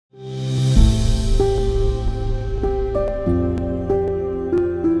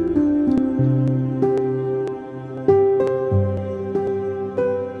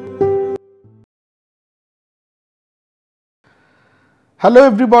Hello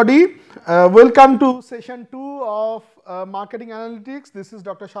everybody, welcome to session 2 of marketing analytics. This is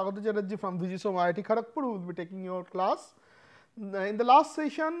Dr. Shagata Chatterjee from Vijisom IIT Kharagpur who will be taking your class. In the last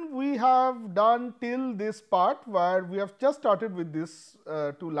session we have done till this part where we have just started with these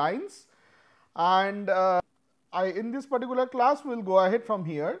two lines, and in this particular class we will go ahead from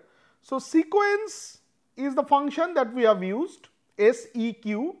here. So, sequence is the function that we have used,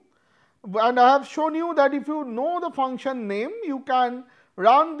 SEQ. And I have shown you that if you know the function name, you can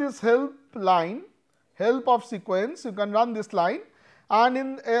run this help line, help of sequence, you can run this line, and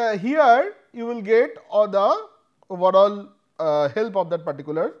in here you will get the overall help of that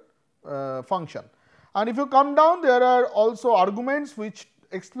particular function. And if you come down, there are also arguments which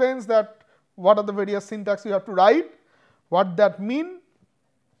explains that what are the various syntax you have to write, what that mean,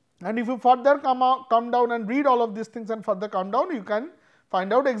 and if you further come down and read all of these things and further come down, you can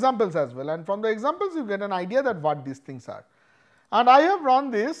find out examples as well, and from the examples you get an idea that what these things are. And I have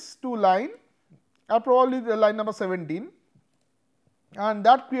run this two line, probably the line number 17, and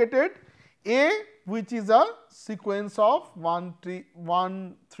that created A, which is a sequence of 1,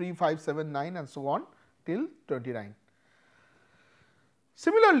 3, 5, 7, 9 and so on till 29.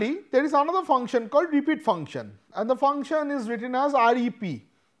 Similarly, there is another function called repeat function, and the function is written as REP.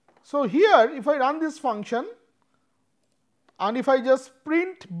 So, here if I run this function, and if I just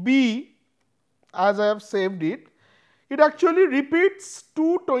print B as I have saved it, it actually repeats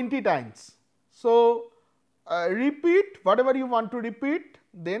 220 times. So, repeat whatever you want to repeat,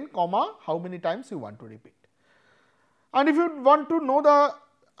 then comma how many times you want to repeat. And if you want to know the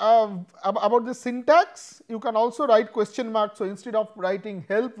about the syntax, you can also write question mark. So, instead of writing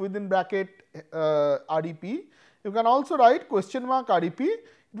help within bracket REP, you can also write question mark REP. It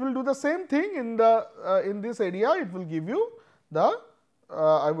will do the same thing in the in this area. It will give you the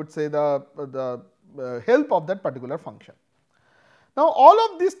I would say the help of that particular function. Now, all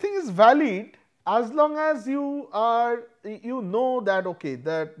of these things is valid as long as you know that okay,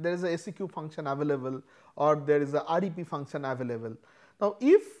 that there is a SEQ function available or there is a REP function available. Now,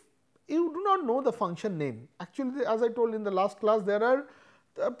 if you do not know the function name, actually as I told in the last class, there are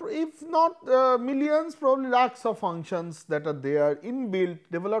if not millions, probably lakhs of functions that are there inbuilt,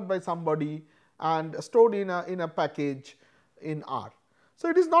 developed by somebody and stored in a package in R. So,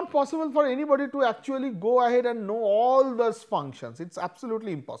 it is not possible for anybody to actually go ahead and know all those functions, it is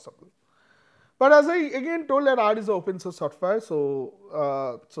absolutely impossible. But as I again told that R is open source software,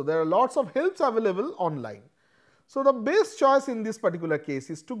 so, so there are lots of helps available online. So, the best choice in this particular case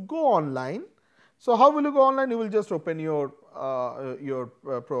is to go online. So, how will you go online? You will just open your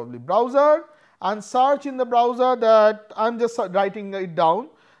probably browser and search in the browser that I am just writing it down,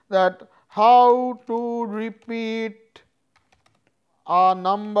 that how to repeat a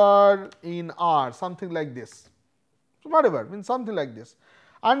number in R, something like this, so whatever means something like this,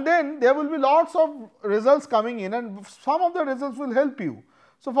 and then there will be lots of results coming in and some of the results will help you.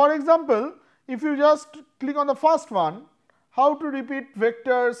 So, for example, if you just click on the first one, how to repeat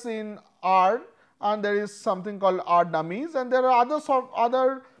vectors in R, and there is something called R dummies, and there are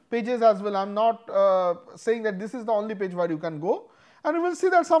other pages as well. I am not saying that this is the only page where you can go, and you will see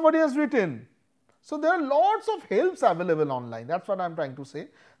that somebody has written. So, there are lots of helps available online, that is what I am trying to say,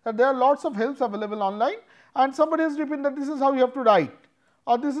 that there are lots of helps available online, and somebody has written that this is how you have to write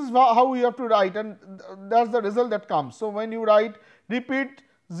or this is how you have to write, and that is the result that comes. So, when you write repeat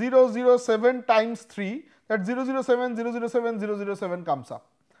 007 times 3, that 007, 007, 007 comes up.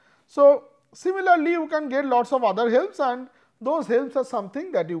 So, similarly, you can get lots of other helps, and those helps are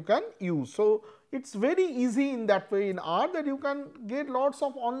something that you can use. So, it is very easy in that way in R that you can get lots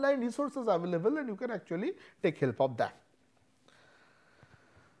of online resources available and you can actually take help of that.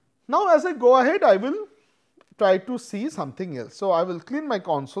 Now, as I go ahead, I will try to see something else. So, I will clean my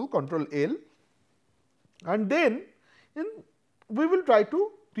console, Ctrl L, and then we will try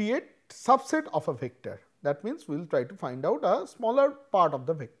to create subset of a vector. That means, we will try to find out a smaller part of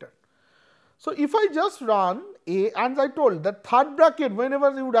the vector. So, if I just run A, and I told that third bracket, whenever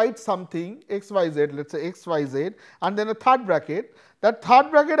you write something XYZ, let us say XYZ, and then a third bracket, that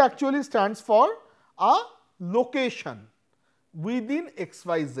third bracket actually stands for a location within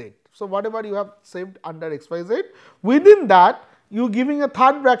XYZ. So, whatever you have saved under XYZ, within that you giving a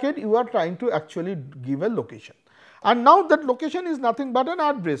third bracket, you are trying to actually give a location. And now that location is nothing but an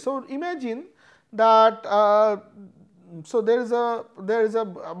address. So, imagine that so there is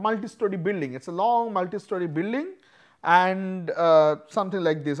a multi-story building. It is a long multi-story building, and something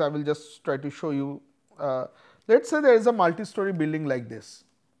like this. I will just try to show you. Let us say there is a multi-story building like this.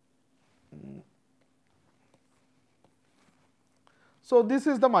 So, this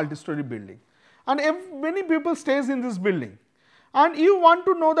is the multi-story building, and many people stays in this building. and you want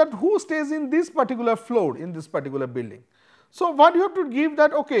to know that who stays in this particular floor in this particular building. So, what you have to give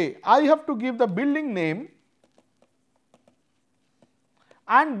that, okay, I have to give the building name,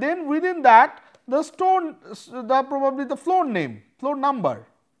 and then within that the probably the floor name, floor number.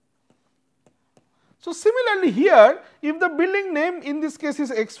 So, similarly here, if the building name in this case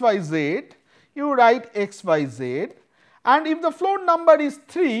is XYZ, you write XYZ, and if the floor number is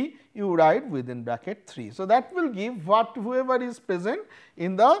 3, you write within bracket 3. So, that will give whoever is present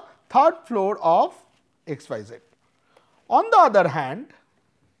in the third floor of XYZ. On the other hand,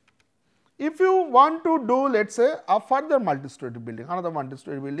 if you want to do, let us say, a further multi-story building, another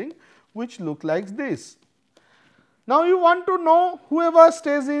multi-story building which look like this. Now, you want to know whoever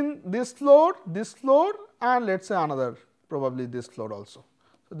stays in this floor, and let us say another, probably this floor also.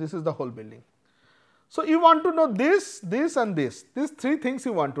 So, this is the whole building. So, you want to know this, this and this, these 3 things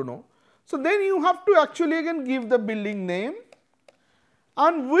you want to know. So, then you have to actually again give the building name,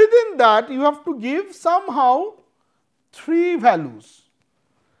 and within that you have to give somehow 3 values.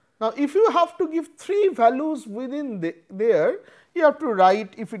 Now, if you have to give 3 values within there, you have to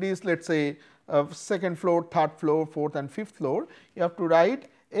write, if it is let us say second floor, third floor, fourth and fifth floor, you have to write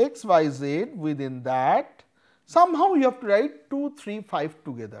XYZ within that. Somehow you have to write 2, 3, 5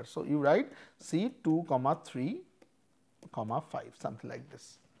 together. So, you write C 2, 3, 5, something like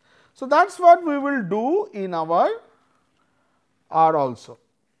this. So, that is what we will do in our R also.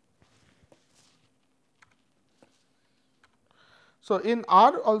 So, in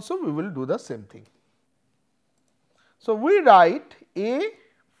R also we will do the same thing. So, we write A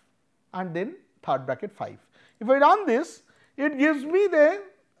and then third bracket 5. If I run this, it gives me the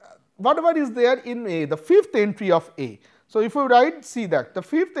whatever is there in A, the 5th entry of A. So, if you write, see that the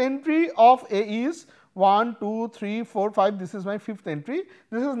 5th entry of A is 1, 2, 3, 4, 5, this is my 5th entry,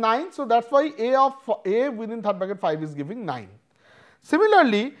 this is 9. So, that is why A of A within third bracket 5 is giving 9.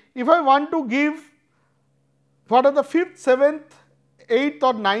 Similarly, if I want to give what are the 5th, 7th, 8th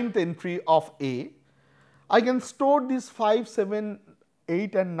or 9th entry of A, I can store these 5, 7,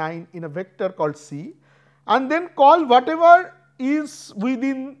 8 and 9 in a vector called C, and then call whatever is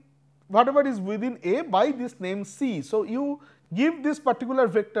within A by this name C. So, you give this particular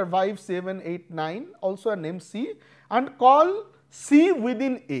vector 5, 7, 8, 9 also a name C and call C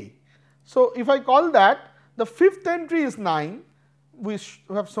within A. So, if I call that, the 5th entry is 9, we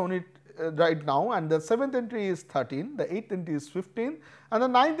have shown it right now, and the 7th entry is 13, the 8th entry is 15 and the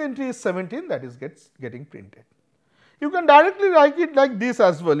 9th entry is 17, that is getting printed. You can directly write it like this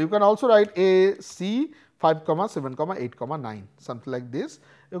as well. You can also write A, C, 5, 7, 8, 9, something like this.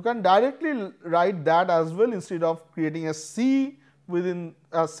 You can directly write that as well instead of creating a C within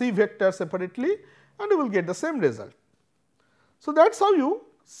a C vector separately, and you will get the same result. So, that is how you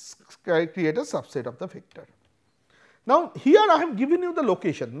create a subset of the vector. Now, here I have given you the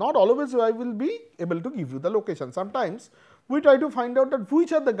location, not always I will be able to give you the location. Sometimes we try to find out that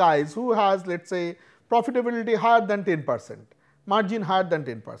which are the guys who has, let us say, profitability higher than 10%, margin higher than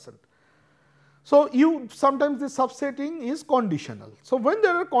 10%. So, sometimes this subsetting is conditional. So, when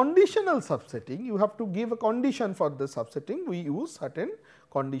there are conditional subsetting, you have to give a condition for the subsetting. We use certain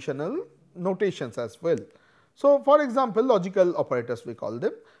conditional notations as well. So, for example, logical operators we call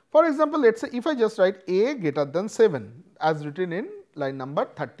them. For example, let us say if I just write A greater than 7 as written in line number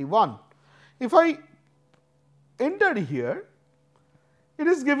 31. If I enter here, it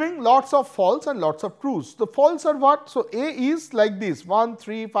is giving lots of false and lots of trues. The false are what? So, A is like this 1,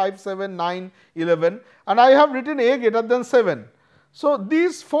 3, 5, 7, 9, 11 and I have written A greater than 7. So,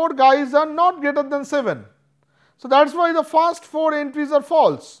 these 4 guys are not greater than 7. So, that is why the first 4 entries are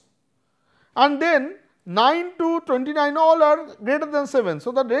false, and then 9 to 29 all are greater than 7.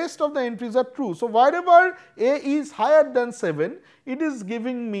 So, the rest of the entries are true. So, wherever A is higher than 7, it is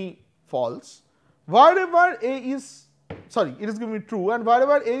giving me false. Wherever A is it is giving me true, and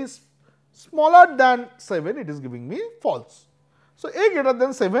wherever A is smaller than 7, it is giving me false. So, A greater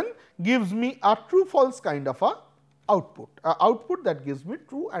than 7 gives me a true false kind of a output that gives me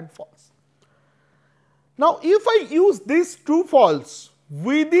true and false. Now, if I use this true false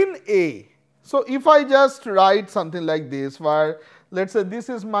within A, so if I just write something like this, where let us say this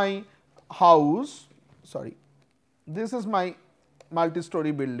is my house, this is my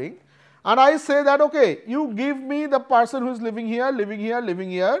multi-story building, and I say that okay, you give me the person who is living here,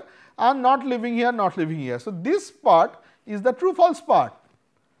 and not living here, So, this part is the true false part.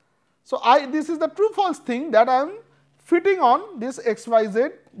 So, this is the true false thing that I am fitting on this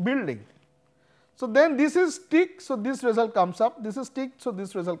XYZ building. So, then this is tick, so this result comes up, this is tick, so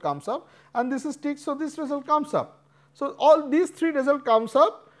this result comes up, and this is tick, so this result comes up. So, all these 3 result comes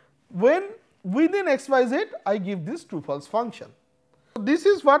up when within XYZ I give this true false function. This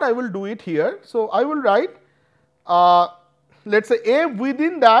is what I will do it here. So, I will write let us say A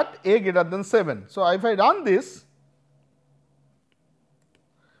within that A greater than 7. So, if I run this,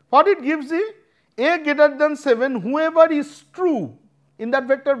 what it gives is A greater than 7, whoever is true in that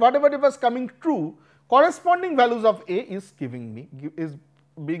vector, whatever was coming true, corresponding values of A is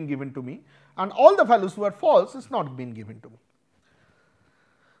being given to me, and all the values who are false is not being given to me.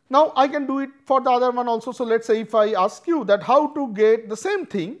 Now, I can do it for the other one also. So, let us say if I ask you that how to get the same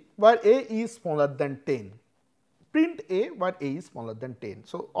thing where A is smaller than 10, print A where A is smaller than 10.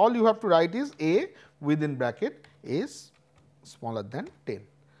 So, all you have to write is A within bracket is smaller than 10,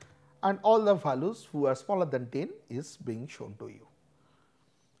 and all the values who are smaller than 10 is being shown to you.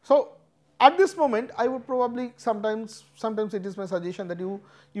 So, at this moment I would probably sometimes it is my suggestion that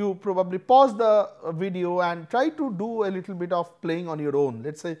you probably pause the video and try to do a little bit of playing on your own.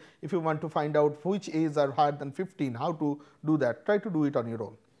 Let us say if you want to find out which A's are higher than 15, how to do that, try to do it on your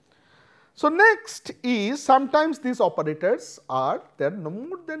own. So, next is sometimes these operators are there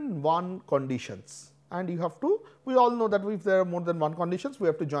more than one conditions, and you have to, we all know that if there are more than one conditions, we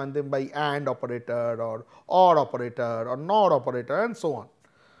have to join them by AND operator or operator or NOR operator and so on.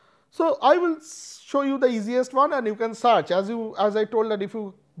 So, I will show you the easiest one, and you can search as I told that if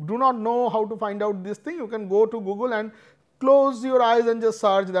you do not know how to find out this thing, you can go to Google and close your eyes and just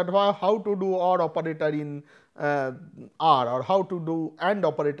search that how to do OR operator in R or how to do AND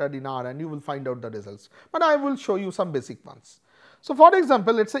operator in R, and you will find out the results, but I will show you some basic ones. So, for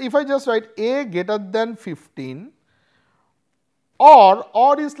example, let us say if I just write A greater than 15,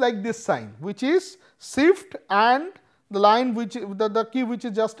 or is like this sign, which is shift and the line which the key which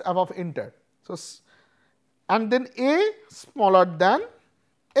is just above enter. So, and then A smaller than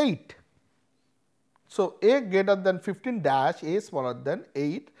 8. So, A greater than 15 dash A smaller than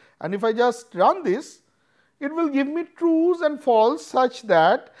 8, and if I just run this, it will give me trues and false such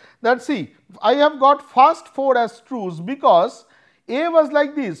that see I have got first 4 as trues because A was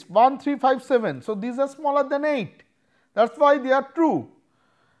like this 1, 3, 5, 7. So, these are smaller than 8, that is why they are true.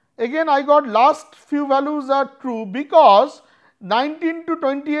 Again I got last few values are true because 19 to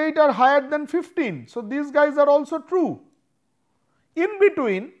 28 are higher than 15. So, these guys are also true. In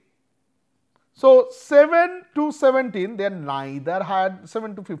between, so 7 to 17 they are neither higher,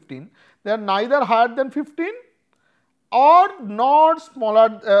 7 to 15 they are neither higher than 15 or not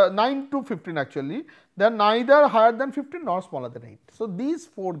smaller, 9 to 15 actually they are neither higher than 15 nor smaller than 8. So, these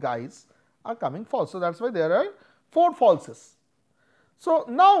 4 guys are coming false. So, that is why there are 4 falses. So,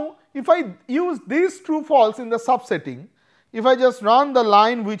 now if I use these true false in the subsetting, if I just run the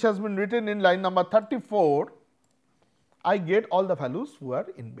line which has been written in line number 34, I get all the values who are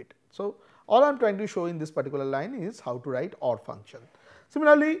in bit. So, all I am trying to show in this particular line is how to write OR function.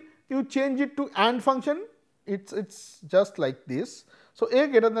 Similarly, you change it to AND function, it's just like this. So, A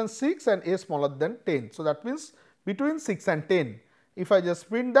greater than 6 and A smaller than 10. So, that means between 6 and 10. If I just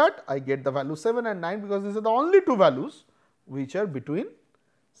print that, I get the value 7 and 9 because these are the only 2 values which are between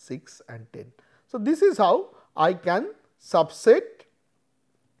 6 and 10. So, this is how I can subset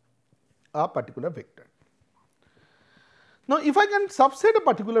a particular vector. Now, if I can subset a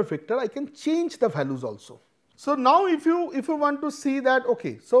particular vector, I can change the values also. So, now if you want to see that,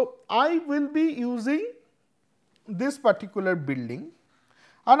 okay, so I will be using this particular building,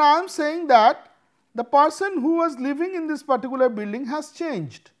 and I am saying that the person who was living in this particular building has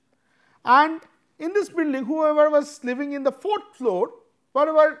changed, and in this building whoever was living in the 4th floor,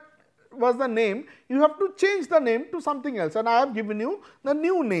 whatever was the name, you have to change the name to something else, and I have given you the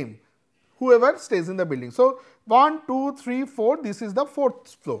new name whoever stays in the building. So, 1, 2, 3, 4, this is the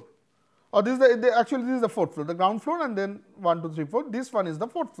 4th floor, or this is actually this is the 4th floor, the ground floor, and then 1, 2, 3, 4, this one is the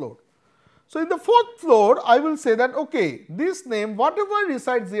 4th floor. So, in the 4th floor I will say that okay, this name whatever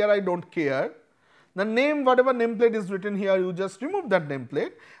resides here I do not care, the name whatever nameplate is written here you just remove that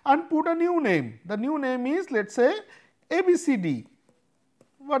nameplate and put a new name. The new name is let us say ABCD,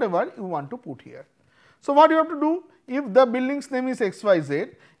 whatever you want to put here. So, what you have to do, if the building's name is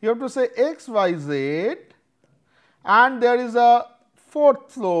XYZ, you have to say XYZ and there is a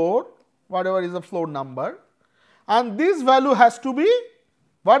 4th floor, whatever is the floor number, and this value has to be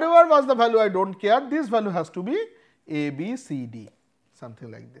whatever was the value I do not care, this value has to be ABCD, something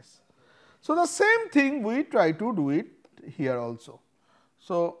like this. So, the same thing we try to do it here also.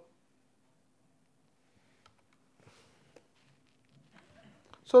 So,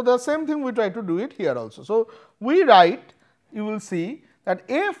 the same thing we try to do it here also. So, we write, you will see that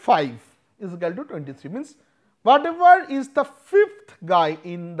A5 is equal to 23, means whatever is the 5th guy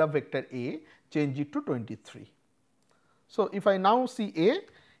in the vector A, change it to 23. So, if I now see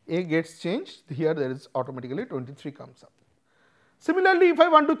A gets changed, here there is automatically 23 comes up. Similarly, if I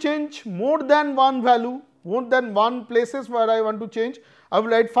want to change more than one value, more than one places where I want to change, I will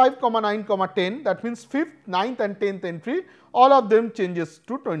write 5, 9, 10, that means 5th, 9th and 10th entry, all of them changes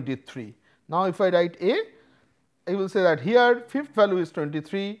to 23. Now, if I write A, I will say that here 5th value is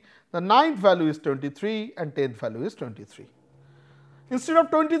 23, the 9th value is 23 and 10th value is 23. Instead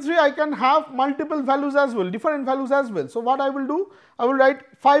of 23, I can have multiple values as well, different values as well. So, what I will do? I will write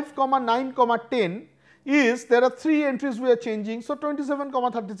 5, 9, 10 is there are 3 entries we are changing. So, 27,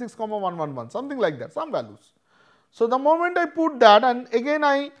 36, 111, something like that, some values. So, the moment I put that and again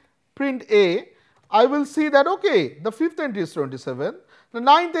I print A, I will see that okay, the 5th entry is 27, the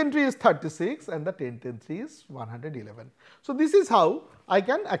 9th entry is 36 and the 10th entry is 111. So, this is how I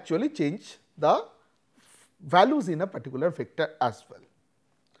can actually change the values in a particular vector as well.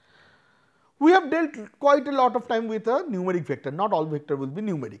 We have dealt quite a lot of time with a numeric vector, not all vector will be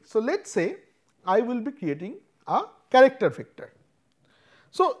numeric. So, let us say I will be creating a character vector.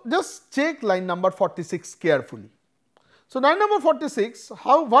 So, just check line number 46 carefully. So, line number 46,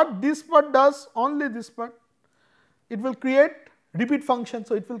 what this part does? Only this part. It will create repeat function.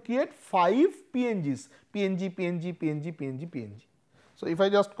 So, it will create 5 PNGs, PNG, PNG, PNG, PNG, PNG. So, if I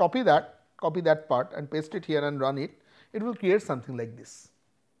just copy that part and paste it here and run it, it will create something like this.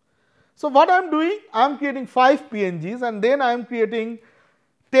 So, what I am doing? I am creating 5 PNGs and then I am creating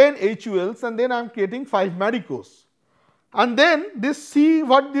 10 HULs and then I am creating 5 Maricos. And then this see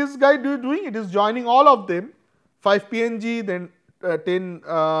what this guy doing? It is joining all of them, 5 PNG, then 10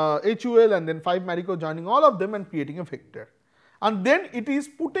 HUL and then 5 Marico, joining all of them and creating a vector. And then it is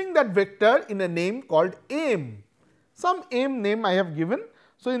putting that vector in a name called aim. Some aim name I have given.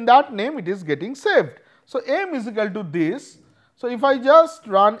 So, in that name it is getting saved. So, aim is equal to this. So, if I just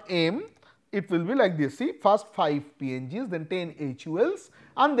run aim, it will be like this. See, first 5 PNGs, then 10 HULs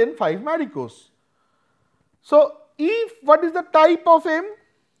and then 5 Maricos. So, if what is the type of aim?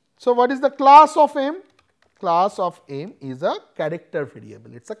 So, what is the class of aim? Class of aim is a character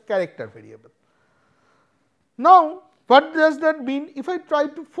variable. It is a character variable. Now, what does that mean? If I try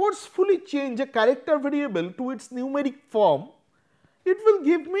to forcefully change a character variable to its numeric form, it will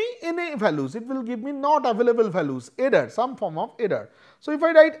give me NA values, it will give me not available values, error, some form of error. So, if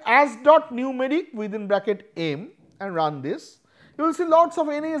I write as dot numeric within bracket aim and run this, you will see lots of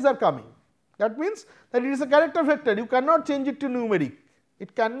NAs are coming. That means that it is a character vector, you cannot change it to numeric,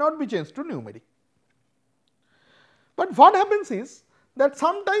 it cannot be changed to numeric. But what happens is that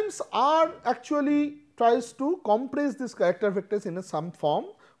sometimes R actually tries to compress these character vectors in some form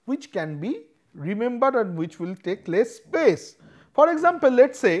which can be remembered and which will take less space. For example, let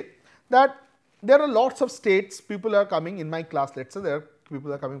us say that there are lots of states, people are coming in my class, let us say there are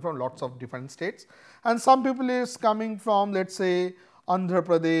people are coming from lots of different states and some people is coming from let us say Andhra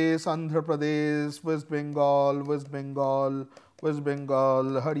Pradesh, West Bengal,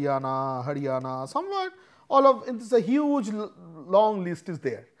 Haryana, somewhere all of it is a huge long list is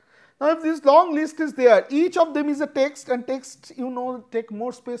there. Now, if this long list is there, each of them is a text and text take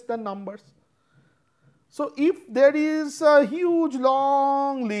more space than numbers. So, if there is a huge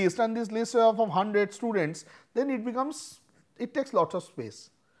long list and this list of 100 students, then it takes lots of space.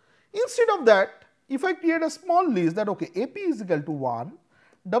 Instead of that, if I create a small list that okay, AP is equal to 1,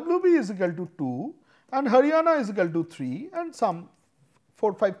 WB is equal to 2 and Haryana is equal to 3 and some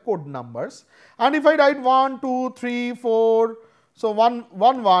 4, 5 code numbers, and if I write 1, 2, 3, 4, so 1,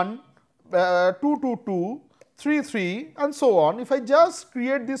 1, 1, 2, 2, 2, 3, 3 and so on. If I just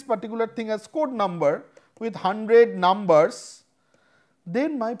create this particular thing as code number with 100 numbers,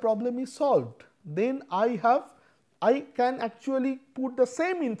 then my problem is solved. Then I can actually put the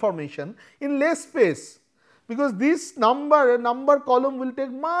same information in less space, because this number column will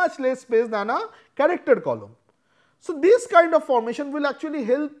take much less space than a character column. So, this kind of formation will actually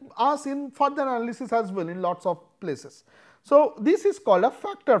help us in further analysis as well in lots of places. So, this is called a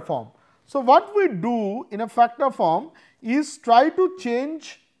factor form. So, what we do in a factor form is try to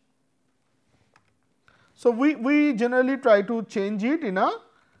change. So, we generally try to change it in a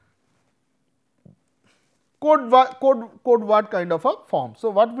code word kind of a form.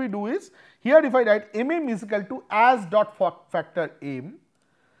 So, what we do is here if I write is equal to as dot factor m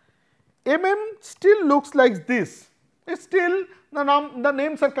still looks like this. It's still the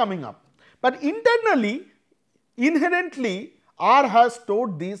names are coming up, but internally inherently R has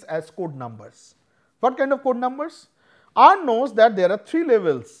stored these as code numbers. What kind of code numbers? R knows that there are 3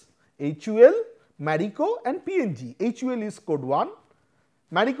 levels: HUL, Marico and PNG. HUL is code 1,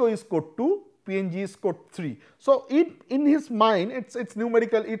 Marico is code 2, PNG is code 3. So, in his mind it's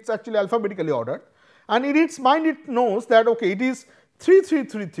numerical, it's actually alphabetically ordered, and in its mind it knows that okay, it is 3 3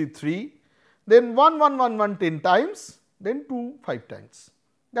 3 3 3, then 1 1 1 1 10 times, then 2 5 times.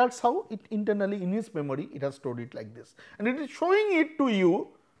 That is how it internally in its memory it has stored it like this, and it is showing it to you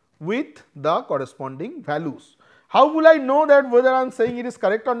with the corresponding values. How will I know that whether I am saying it is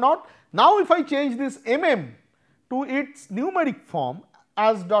correct or not? Now, if I change this to its numeric form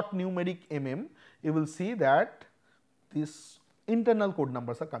as .numeric you will see that these internal code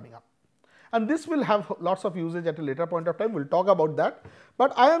numbers are coming up, and this will have lots of usage at a later point of time. We will talk about that,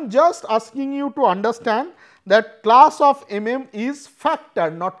 but I am just asking you to understand that class of is factor,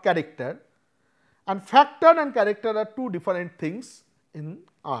 not character, and factor and character are two different things in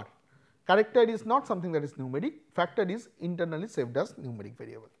R. Character is not something that is numeric, factor is internally saved as numeric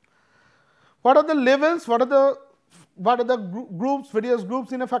variable. What are the levels? What are the groups, various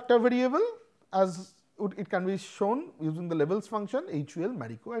groups in a factor variable? As it can be shown using the levels function, HUL,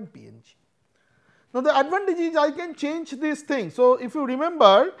 Marico and PNG. Now, the advantage is I can change these things. So, if you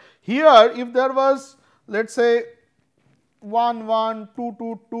remember here, if there was, let us say 1 1, 2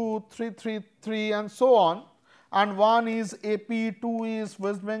 2 2, 3 3 3 and so on, and 1 is AP, 2 is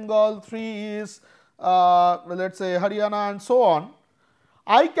West Bengal, 3 is let us say Haryana and so on,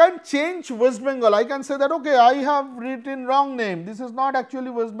 I can change West Bengal. I can say that okay, I have written wrong name, this is not actually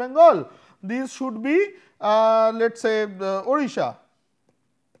West Bengal, this should be let us say Odisha,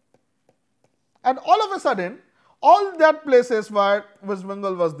 and all of a sudden all that places where West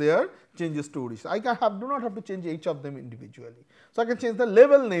Bengal was there changes to Odisha. I do not have to change each of them individually. So, I can change the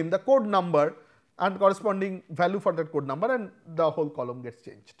level name, the code number and corresponding value for that code number, and the whole column gets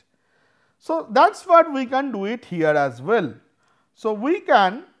changed. So, that is what we can do it here as well. So, we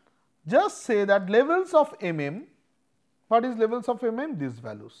can just say that levels of what is levels of these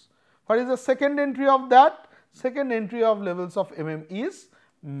values. What is the second entry of that? Second entry of levels of is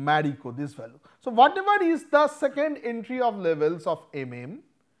Marico, this value. So, whatever is the second entry of levels of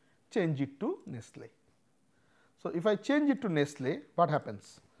change it to Nestle. So, if I change it to Nestle, what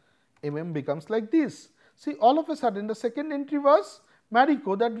happens? Becomes like this. See, all of a sudden the second entry was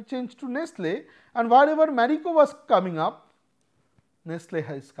Marico, that we changed to Nestle, and wherever Marico was coming up, Nestle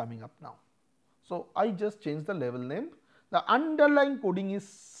is coming up now. So, I just changed the level name. The underlying coding is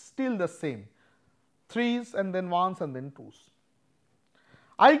still the same, 3s and then 1s and then 2s.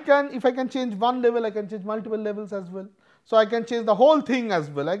 If I can change one level, I can change multiple levels as well. So, I can change the whole thing as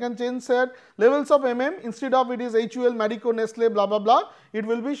well. I can change levels of instead of it is HUL, Marico, Nestle, blah blah blah, it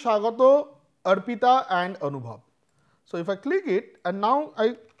will be Shagato, Arpita and Anubhav. So, if I click it and now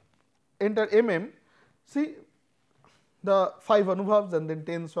I enter see the 5 Anubhavs and then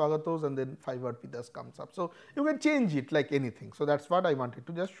 10 Swagatos and then 5 Arpitas comes up. So, you can change it like anything. So, that is what I wanted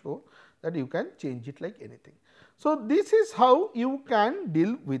to just show, that you can change it like anything. So, this is how you can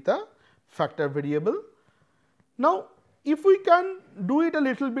deal with a factor variable. Now, if we can do it a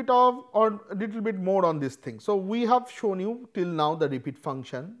little bit more on this thing. So, we have shown you till now the repeat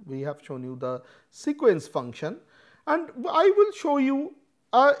function, we have shown you the sequence function, and I will show you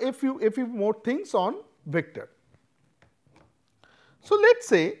a few more things on vector. So, let us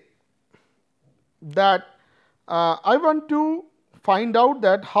say that I want to find out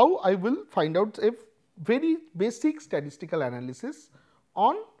that how I will find out a very basic statistical analysis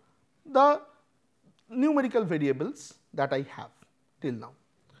on the numerical variables that I have till now.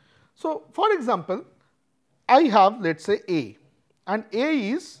 So, for example, I have let us say A, and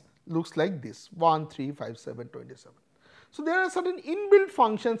A looks like this 1, 3, 5, 7, 27. So, there are certain inbuilt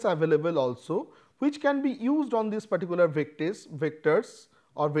functions available also which can be used on these particular vectors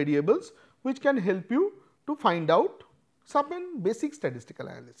or variables, which can help you to find out some basic statistical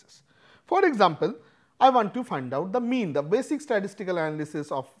analysis. For example, I want to find out the mean. The basic statistical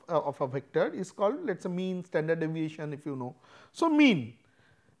analysis of a vector is called, let us say, mean, standard deviation, if you know. So, mean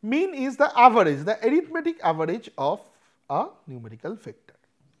is the average, the arithmetic average of a numerical vector.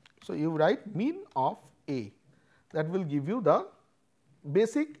 So, you write mean of A, that will give you the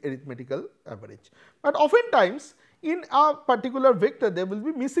basic arithmetical average. But oftentimes in a particular vector there will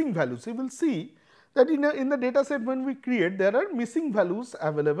be missing values. You will see that in the data set when we create, there are missing values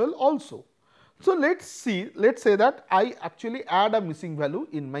available also. So, let us say that I actually add a missing value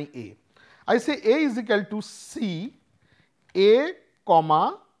in my A. I say A is equal to C A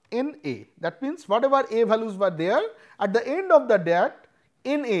comma N A. That means whatever A values were there, at the end of the that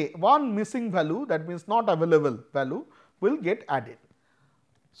N A, one missing value, that means not available value, will get added.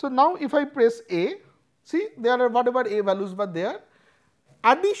 So, now if I press A, see there are whatever A values were there,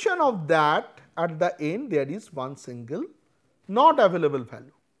 addition of that at the end there is one single not available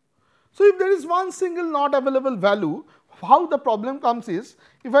value. So, if there is one single not available value, how the problem comes is,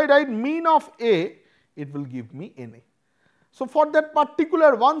 if I write mean of A, it will give me NA. So, for that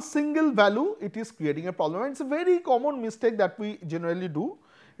particular one single value, it is creating a problem, and it is a very common mistake that we generally do.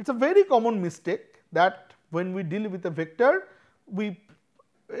 It is a very common mistake that when we deal with a vector, we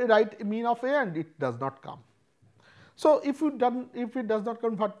write mean of A and it does not come. So, if it does not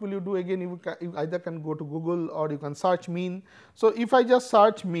come, what will you do again? You either can go to Google or you can search mean. So, if I just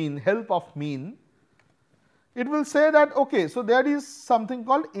search mean, help of mean, it will say that okay, so there is something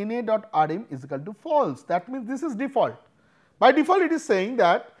called na.rm is equal to false. That means this is default. By default, it is saying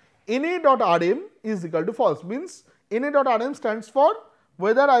that na.rm is equal to false, means na.rm stands for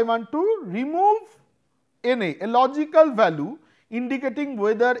whether I want to remove na, a logical value indicating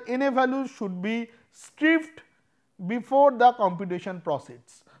whether na value should be stripped before the computation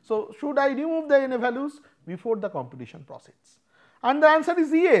proceeds. So, should I remove the na values before the computation proceeds? And the answer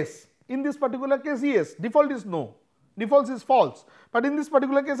is yes. In this particular case, yes. Default is no, default is false, but in this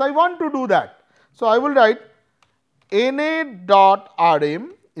particular case I want to do that. So, I will write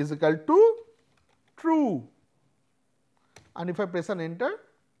na.rm is equal to true, and if I press an enter,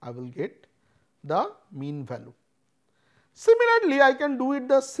 I will get the mean value. Similarly, I can do it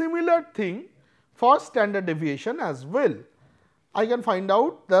the similar thing for standard deviation as well. I can find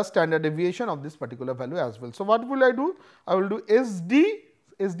out the standard deviation of this particular value as well. So, what will I do? I will do SD,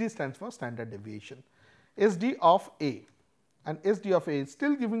 SD stands for standard deviation, SD of A, and SD of A is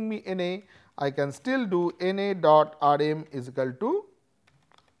still giving me NA. I can still do na.rm is equal to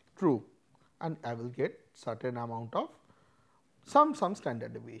true, and I will get certain amount of some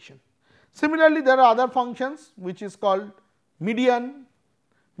standard deviation. Similarly, there are other functions which is called median.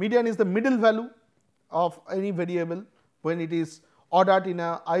 Median is the middle value of any variable. When it is ordered in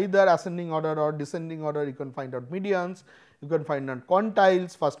a either ascending order or descending order, you can find out medians, you can find out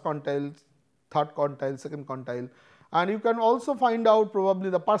quantiles, first quantile, third quantile, second quantile, and you can also find out probably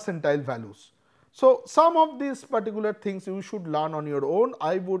the percentile values. So, some of these particular things you should learn on your own.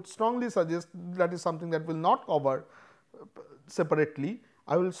 I would strongly suggest, that is something that will not cover separately.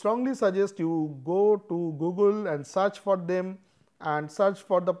 I will strongly suggest you go to Google and search for them and search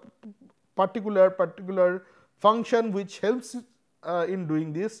for the particular function which helps in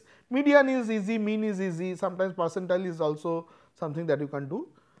doing this. Median is easy, mean is easy, sometimes percentile is also something that you can do,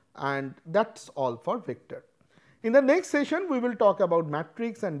 and that is all for vector. In the next session, we will talk about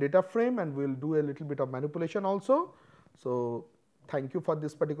matrix and data frame, and we will do a little bit of manipulation also. So, thank you for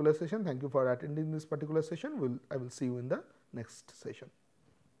this particular session. Thank you for attending this particular session. I will see you in the next session.